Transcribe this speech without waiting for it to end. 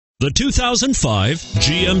The 2005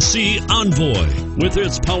 GMC Envoy. With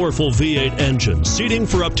its powerful V8 engine, seating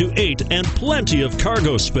for up to 8, and plenty of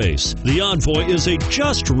cargo space, the Envoy is a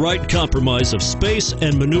just right compromise of space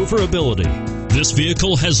and maneuverability. This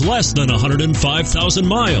vehicle has less than 105,000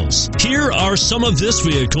 miles. Here are some of this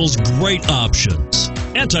vehicle's great options: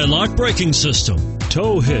 anti-lock braking system,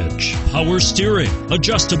 tow hitch, power steering,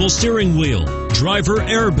 adjustable steering wheel, driver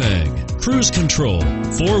airbag, cruise control,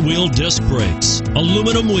 4-wheel disc brakes,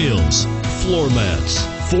 aluminum wheels, floor mats,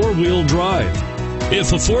 4-wheel drive.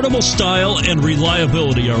 If affordable style and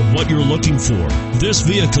reliability are what you're looking for, this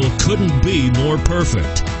vehicle couldn't be more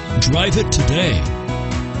perfect. Drive it today.